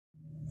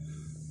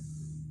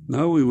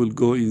Now we will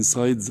go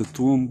inside the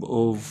tomb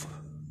of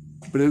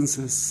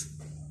Princess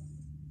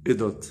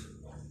Idot.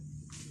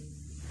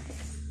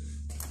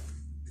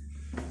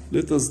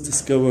 Let us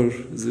discover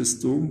this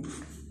tomb.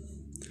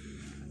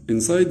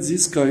 Inside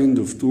this kind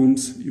of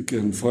tombs you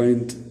can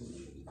find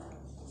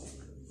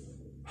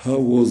how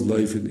was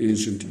life in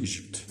ancient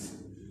Egypt.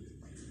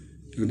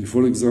 And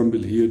for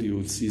example, here you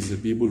will see the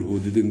people who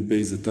didn't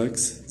pay the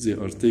tax. They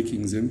are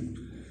taking them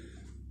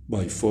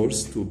by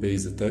force to pay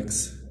the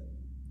tax.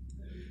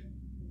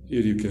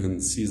 Here you can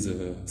see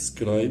the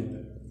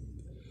scribe,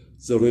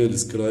 the royal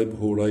scribe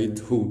who write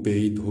who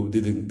paid, who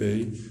didn't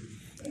pay,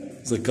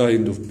 the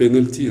kind of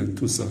penalty and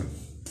to sign.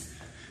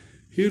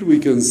 Here we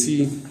can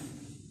see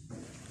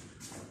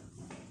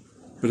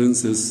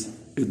Princess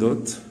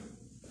Idot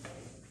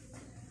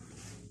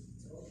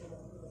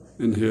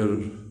in her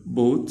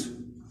boat,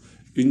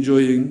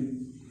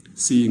 enjoying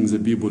seeing the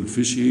people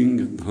fishing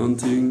and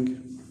hunting.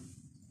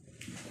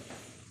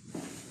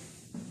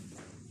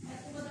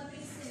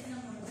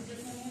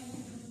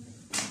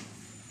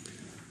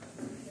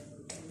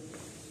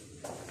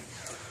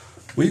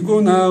 We go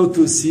now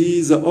to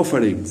see the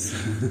offerings.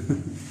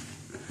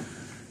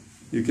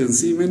 You can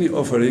see many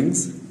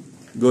offerings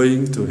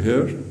going to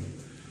her.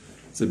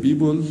 The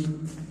people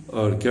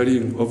are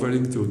carrying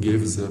offering to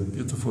give the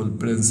beautiful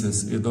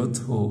Princess Idot,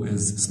 who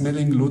is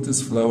smelling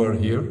lotus flower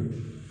here.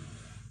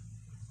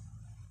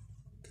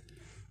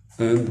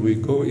 And we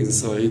go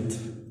inside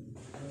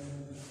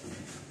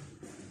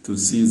to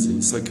see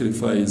the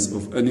sacrifice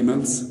of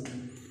animals.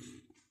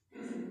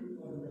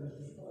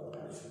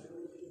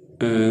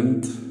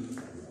 And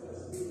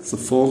the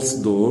false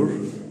door,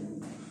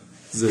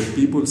 the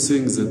people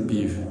think that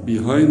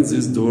behind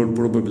this door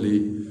probably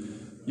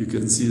you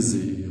can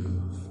see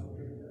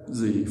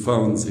they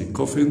found the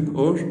coffin,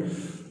 or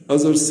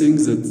other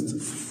things that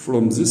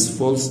from this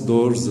false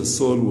door the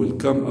soul will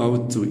come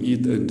out to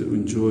eat and to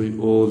enjoy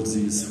all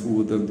these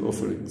food and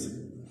offerings.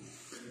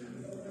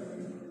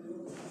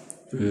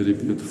 Very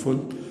beautiful.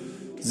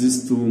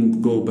 This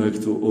tomb go back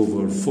to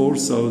over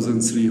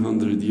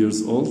 4,300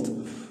 years old,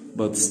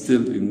 but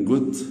still in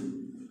good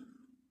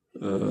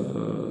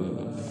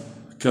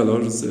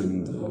colors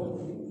and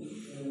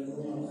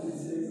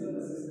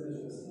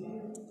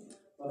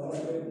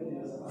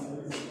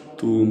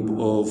tomb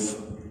of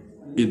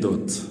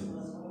Idot.